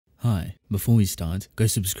Hi, before we start, go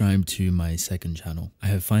subscribe to my second channel. I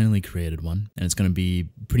have finally created one, and it's going to be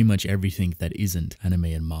pretty much everything that isn't anime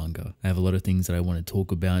and manga. I have a lot of things that I want to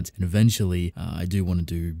talk about, and eventually I do want to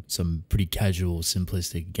do some pretty casual,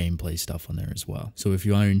 simplistic gameplay stuff on there as well. So if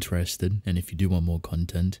you are interested, and if you do want more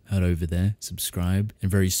content, head over there, subscribe,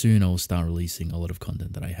 and very soon I will start releasing a lot of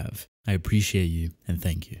content that I have. I appreciate you, and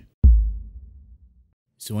thank you.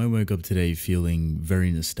 So I woke up today feeling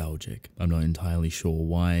very nostalgic. I'm not entirely sure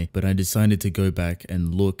why, but I decided to go back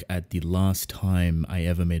and look at the last time I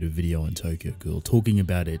ever made a video on Tokyo Ghoul, talking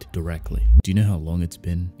about it directly. Do you know how long it's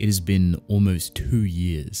been? It has been almost 2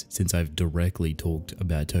 years since I've directly talked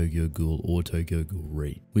about Tokyo Ghoul or Tokyo Ghoul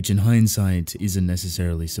Re, which in hindsight isn't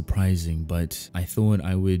necessarily surprising, but I thought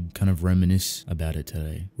I would kind of reminisce about it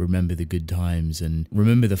today, remember the good times and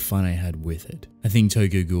remember the fun I had with it. I think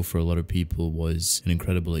Tokyo Ghoul for a lot of people was an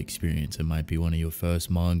incredible experience. It might be one of your first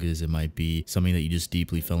mangas, it might be something that you just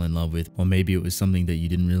deeply fell in love with, or maybe it was something that you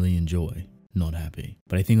didn't really enjoy. Not happy.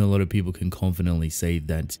 But I think a lot of people can confidently say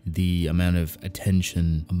that the amount of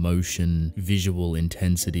attention, emotion, visual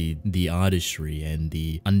intensity, the artistry, and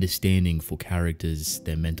the understanding for characters,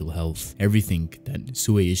 their mental health, everything that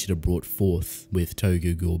Sue Ishida brought forth with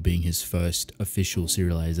Tokyo Ghoul being his first official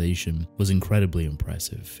serialization was incredibly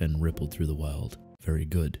impressive and rippled through the world. Very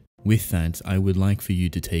good. With that, I would like for you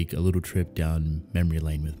to take a little trip down memory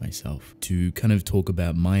lane with myself to kind of talk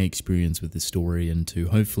about my experience with the story and to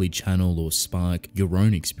hopefully channel or spark your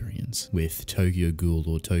own experience with Tokyo Ghoul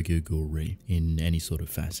or Tokyo Ghoul Re in any sort of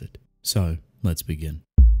facet. So, let's begin.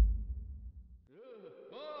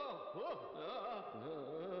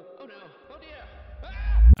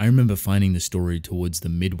 I remember finding the story towards the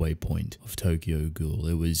midway point of Tokyo Ghoul.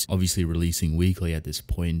 It was obviously releasing weekly at this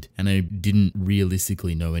point, and I didn't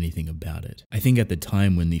realistically know anything about it. I think at the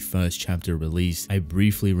time when the first chapter released, I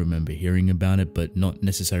briefly remember hearing about it, but not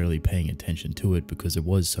necessarily paying attention to it because it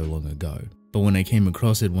was so long ago. But when I came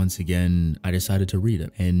across it once again, I decided to read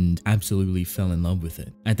it and absolutely fell in love with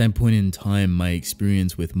it. At that point in time, my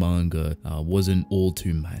experience with manga wasn't all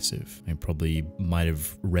too massive. I probably might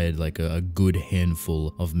have read like a good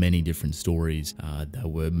handful of many different stories that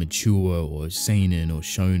were mature or seinen or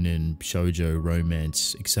shonen, shoujo,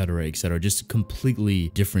 romance, etc., etc. Just completely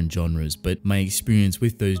different genres, but my experience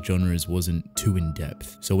with those genres wasn't too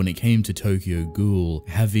in-depth. So when it came to Tokyo Ghoul,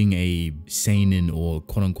 having a seinen or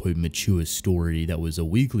quote-unquote mature story that was a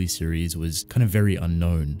weekly series was kind of very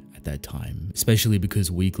unknown at that time, especially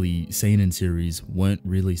because weekly seinen series weren't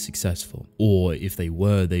really successful, or if they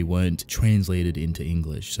were, they weren't translated into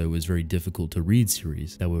English, so it was very difficult to read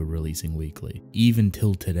series that were releasing weekly. Even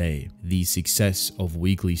till today, the success of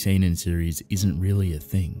weekly seinen series isn't really a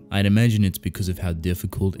thing. I'd imagine it's because of how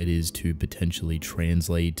difficult it is to potentially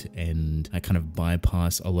translate and kind of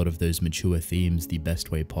bypass a lot of those mature themes the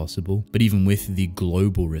best way possible. But even with the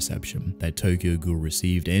global reception that Tokyo Ghoul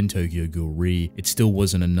received and Tokyo Ghoul Re, it still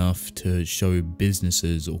wasn't enough to show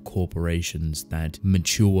businesses or corporations that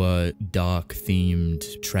mature,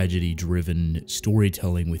 dark-themed, tragedy-driven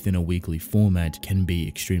storytelling within a weekly format can be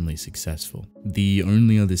extremely successful. The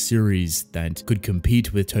only other series that could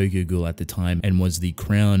compete with Tokyo Ghoul at the time and was the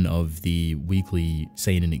crown of the weekly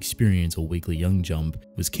seinen experience or weekly Young Jump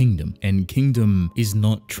was Kingdom. And Kingdom is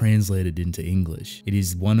not translated into English. It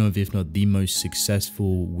is one of, if not the most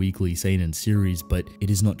successful weekly seinen series, but it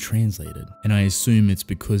is not translated. And I assume it's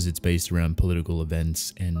because it's based around political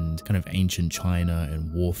events and kind of ancient China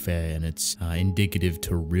and warfare, and it's indicative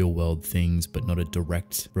to real world things, but not a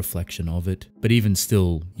direct reflection of it. But even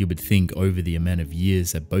still, you would think over the amount of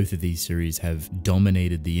years that both of these series have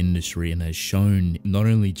dominated the industry and has shown not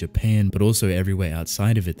only Japan, but also everywhere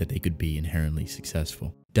outside of it that they could be inherently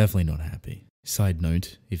successful. Definitely not happy. Side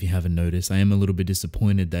note, if you haven't noticed, I am a little bit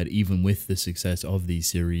disappointed that even with the success of these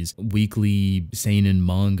series, weekly seinen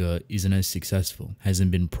manga isn't as successful,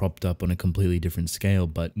 hasn't been propped up on a completely different scale,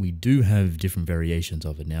 but we do have different variations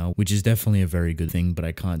of it now, which is definitely a very good thing, but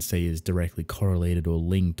I can't say is directly correlated or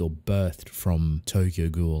linked or birthed from Tokyo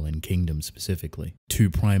Ghoul and Kingdom specifically,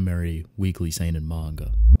 two primary weekly seinen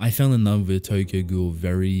manga. I fell in love with Tokyo Ghoul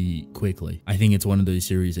very quickly. I think it's one of those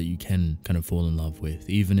series that you can kind of fall in love with,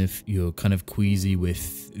 even if you're kind of queasy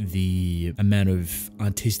with the amount of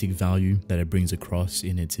artistic value that it brings across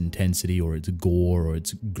in its intensity or its gore or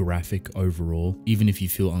its graphic overall. Even if you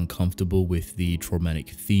feel uncomfortable with the traumatic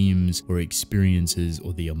themes or experiences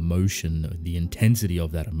or the emotion, or the intensity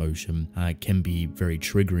of that emotion can be very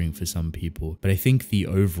triggering for some people. But I think the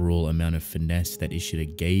overall amount of finesse that Ishida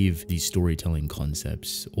gave these storytelling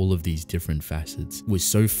concepts, all of these different facets, was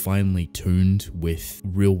so finely tuned with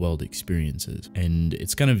real world experiences. And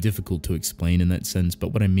it's kind of difficult to explain explain in that sense, but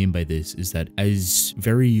what I mean by this is that as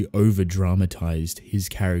very over-dramatized his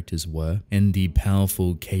characters were, and the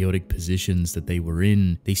powerful, chaotic positions that they were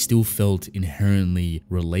in, they still felt inherently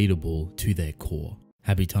relatable to their core.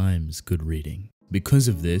 Happy times, good reading. Because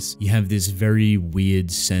of this, you have this very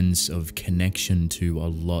weird sense of connection to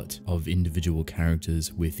a lot of individual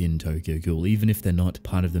characters within Tokyo Ghoul, even if they're not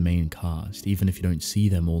part of the main cast, even if you don't see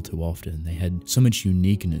them all too often. They had so much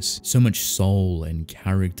uniqueness, so much soul and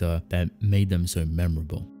character that made them so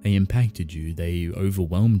memorable. They impacted you, they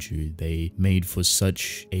overwhelmed you, they made for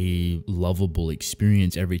such a lovable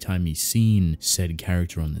experience every time you've seen said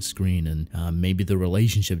character on the screen, and maybe the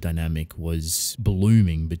relationship dynamic was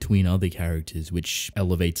blooming between other characters, which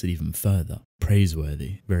elevates it even further.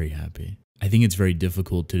 Praiseworthy, very happy. I think it's very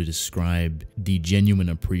difficult to describe the genuine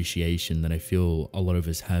appreciation that I feel a lot of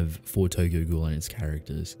us have for Tokyo Ghoul and its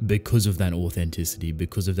characters because of that authenticity,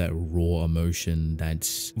 because of that raw emotion, that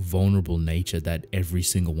vulnerable nature that every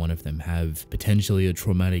single one of them have, potentially a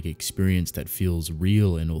traumatic experience that feels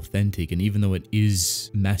real and authentic, and even though it is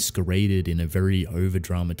masqueraded in a very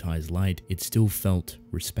over-dramatized light, it still felt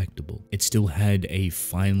respectable. It still had a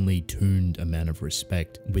finely tuned amount of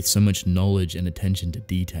respect with so much knowledge and attention to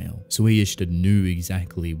detail. Suishita knew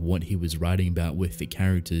exactly what he was writing about with the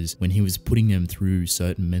characters when he was putting them through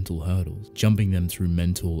certain mental hurdles, jumping them through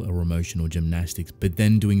mental or emotional gymnastics, but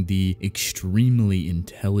then doing the extremely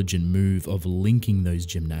intelligent move of linking those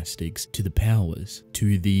gymnastics to the powers,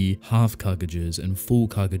 to the half Kagages and full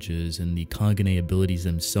Kagages, and the Kagane abilities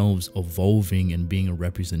themselves evolving and being a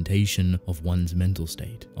representation of one's mental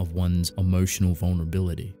state, of one's emotional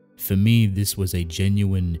vulnerability. For me, this was a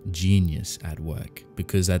genuine genius at work,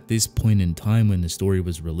 because at this point in time when the story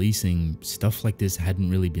was releasing, stuff like this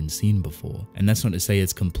hadn't really been seen before. And that's not to say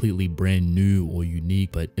it's completely brand new or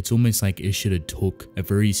unique, but it's almost like Ishida took a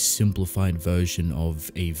very simplified version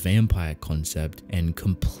of a vampire concept and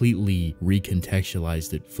completely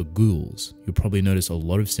recontextualized it for ghouls. You'll probably notice a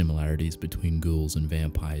lot of similarities between ghouls and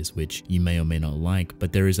vampires, which you may or may not like,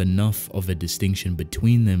 but there is enough of a distinction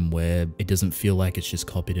between them where it doesn't feel like it's just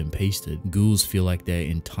copied and pasted. Ghouls feel like they're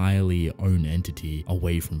entirely own entity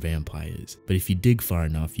away from vampires. But if you dig far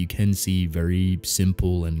enough, you can see very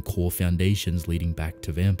simple and core foundations leading back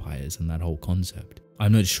to vampires and that whole concept.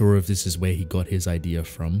 I'm not sure if this is where he got his idea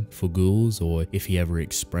from for ghouls or if he ever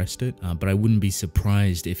expressed it, but I wouldn't be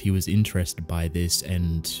surprised if he was interested by this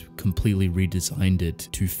and completely redesigned it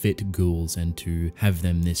to fit ghouls and to have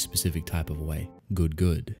them this specific type of way.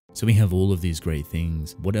 Good. So we have all of these great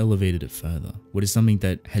things. What elevated it further? What is something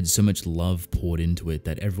that had so much love poured into it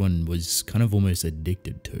that everyone was kind of almost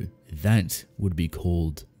addicted to? That would be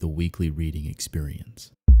called the weekly reading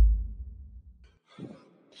experience.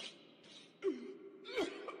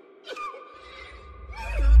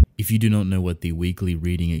 If you do not know what the weekly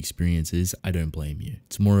reading experience is, I don't blame you.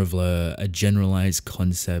 It's more of a generalized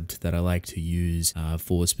concept that I like to use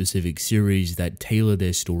for specific series that tailor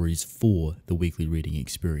their stories for the weekly reading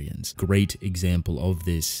experience. Great example of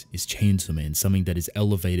this is Chainsaw Man, something that is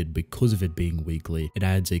elevated because of it being weekly. It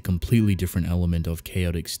adds a completely different element of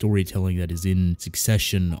chaotic storytelling that is in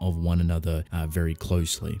succession of one another very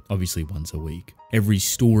closely, obviously once a week. Every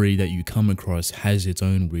story that you come across has its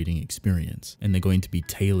own reading experience, and they're going to be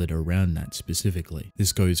tailored around that specifically.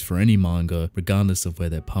 This goes for any manga, regardless of where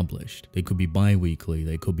they're published. They could be bi-weekly,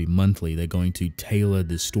 they could be monthly. They're going to tailor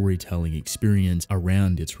the storytelling experience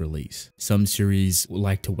around its release. Some series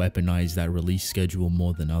like to weaponize that release schedule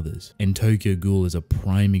more than others, and Tokyo Ghoul is a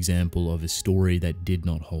prime example of a story that did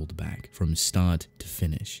not hold back from start to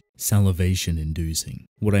finish. Salivation inducing.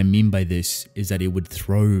 What I mean by this is that it would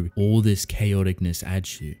throw all this chaoticness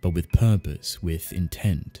at you, but with purpose, with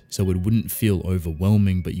intent. So it wouldn't feel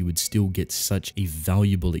overwhelming, but you would still get such a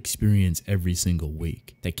valuable experience every single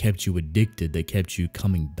week that kept you addicted, that kept you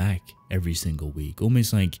coming back every single week,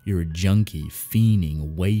 almost like you're a junkie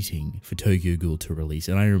fiending, waiting for Tokyo Ghoul to release.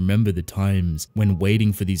 And I remember the times when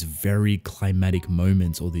waiting for these very climatic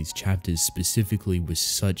moments or these chapters specifically was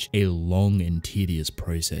such a long and tedious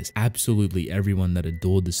process. Absolutely everyone that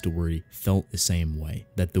adored the story felt the same way,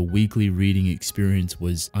 that the weekly reading experience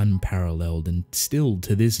was unparalleled, and still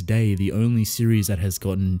to this day the only series that has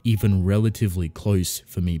gotten even relatively close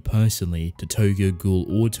for me personally to Tokyo Ghoul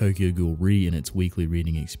or Tokyo Ghoul Re in its weekly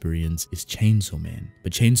reading experience villains is Chainsaw Man,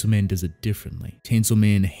 but Chainsaw Man does it differently. Chainsaw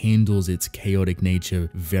Man handles its chaotic nature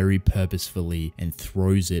very purposefully and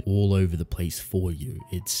throws it all over the place for you.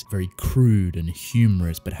 It's very crude and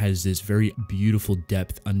humorous, but has this very beautiful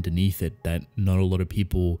depth underneath it that not a lot of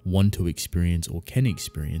people want to experience or can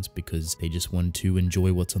experience because they just want to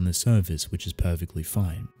enjoy what's on the surface, which is perfectly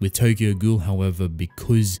fine. With Tokyo Ghoul, however,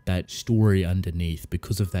 because that story underneath,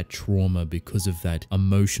 because of that trauma, because of that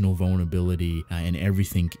emotional vulnerability and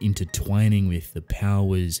everything intertwining with the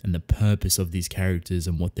powers and the purpose of these characters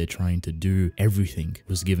and what they're trying to do, everything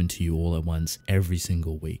was given to you all at once every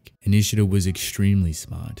single week. And Ishida was extremely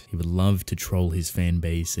smart. He would love to troll his fan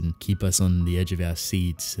base and keep us on the edge of our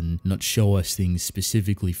seats and not show us things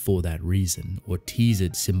specifically for that reason, or tease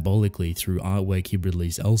it symbolically through artwork he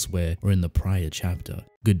released elsewhere or in the prior chapter.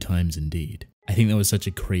 Good times indeed. I think that was such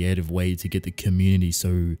a creative way to get the community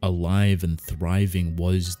so alive and thriving,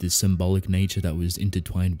 was the symbolic nature that was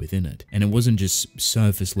intertwined within it. And it wasn't just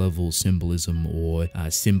surface level symbolism or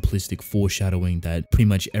simplistic foreshadowing that pretty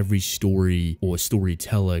much every story or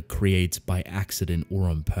storyteller creates by accident or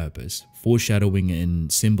on purpose. Foreshadowing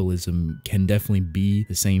and symbolism can definitely be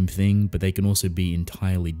the same thing, but they can also be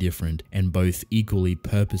entirely different and both equally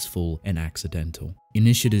purposeful and accidental. In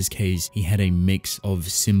Ishida's case, he had a mix of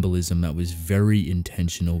symbolism that was very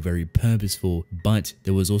intentional, very purposeful, but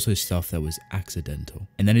there was also stuff that was accidental.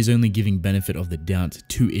 And that is only giving benefit of the doubt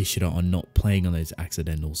to Ishida on not playing on those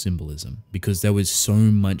accidental symbolism, because there was so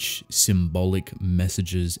much symbolic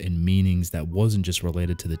messages and meanings that wasn't just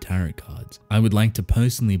related to the tarot cards. I would like to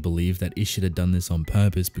personally believe that Ishida done this on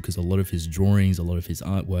purpose because a lot of his drawings, a lot of his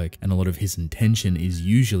artwork, and a lot of his intention is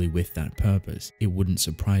usually with that purpose. It wouldn't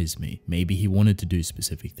surprise me. Maybe he wanted to do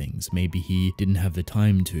specific things. Maybe he didn't have the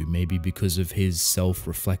time to. Maybe because of his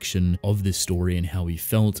self-reflection of this story and how he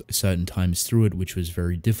felt certain times through it, which was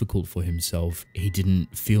very difficult for himself, he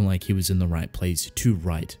didn't feel like he was in the right place to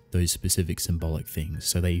write those specific symbolic things.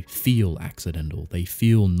 So they feel accidental. They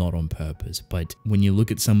feel not on purpose. But when you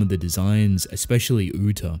look at some of the designs, especially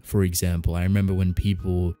Uta, for example, I remember when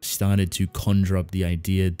people started to conjure up the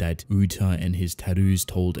idea that Uta and his tattoos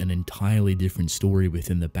told an entirely different story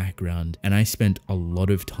within the background. And I spent a lot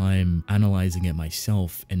of time analyzing it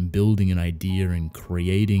myself and building an idea and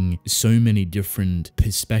creating so many different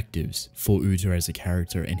perspectives for Uta as a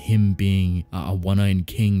character, and him being a one-eyed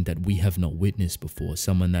king that we have not witnessed before,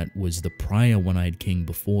 someone that was the prior one-eyed king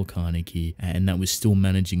before Kaneki and that was still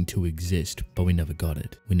managing to exist, but we never got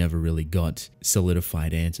it. We never really got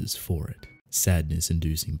solidified answers for it.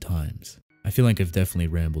 Sadness-inducing times. I feel like I've definitely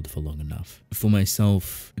rambled for long enough. For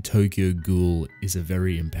myself, Tokyo Ghoul is a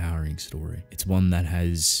very empowering story. It's one that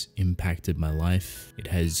has impacted my life. It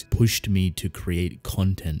has pushed me to create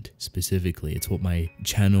content specifically. It's what my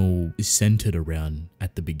channel is centered around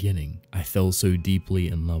at the beginning. I fell so deeply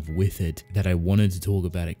in love with it that I wanted to talk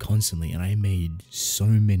about it constantly, and I made so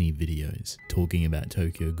many videos talking about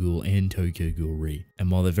Tokyo Ghoul and Tokyo Ghoul Re. And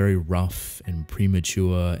while they're very rough and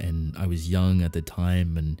premature, and I was young at the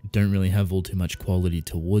time and don't really have all too much quality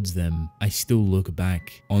towards them, I still look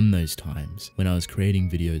back on those times when I was creating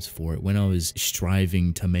videos for it, when I was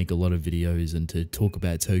striving to make a lot of videos and to talk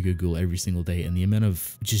about Tokyo Ghoul every single day, and the amount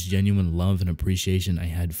of just genuine love and appreciation I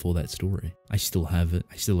had for that story. I still have it,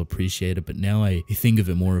 I still appreciate it, but now I think of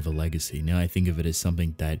it more of a legacy. Now I think of it as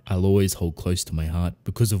something that I'll always hold close to my heart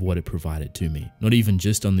because of what it provided to me. Not even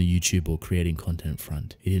just on the YouTube or creating content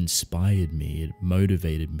front. It inspired me, it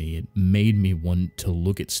motivated me, it made me want to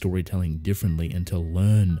look at storytelling differently and to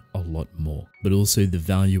learn a lot more. But also the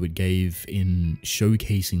value it gave in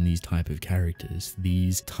showcasing these type of characters,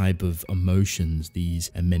 these type of emotions,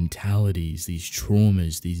 these mentalities, these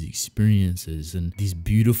traumas, these experiences, and these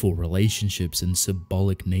beautiful relationships and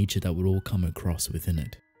symbolic nature that would all come across within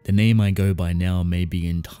it. The name I go by now may be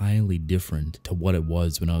entirely different to what it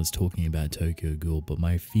was when I was talking about Tokyo Ghoul, but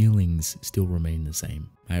my feelings still remain the same.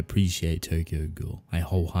 I appreciate Tokyo Ghoul. I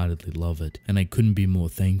wholeheartedly love it, and I couldn't be more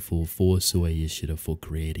thankful for Sue Ishida for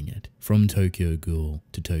creating it. From Tokyo Ghoul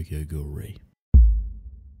to Tokyo Ghoul Re.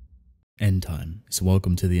 Endtime. So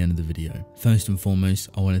welcome to the end of the video. First and foremost,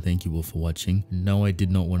 I want to thank you all for watching. No, I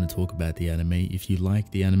did not want to talk about the anime. If you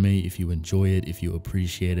like the anime, if you enjoy it, if you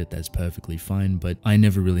appreciate it, that's perfectly fine, but I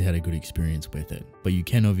never really had a good experience with it. But you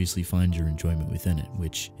can obviously find your enjoyment within it,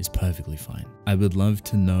 which is perfectly fine. I would love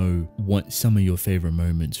to know what some of your favorite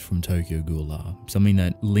moments from Tokyo Ghoul are. Something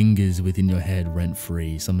that lingers within your head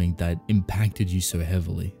rent-free, something that impacted you so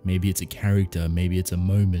heavily. Maybe it's a character, maybe it's a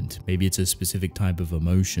moment, maybe it's a specific type of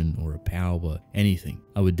emotion or a power, anything.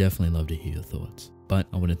 I would definitely love to hear your thoughts. But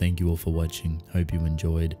I want to thank you all for watching. Hope you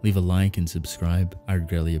enjoyed. Leave a like and subscribe. I would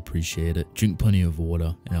greatly appreciate it. Drink plenty of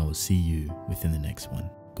water, and I will see you within the next one.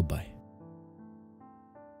 Goodbye.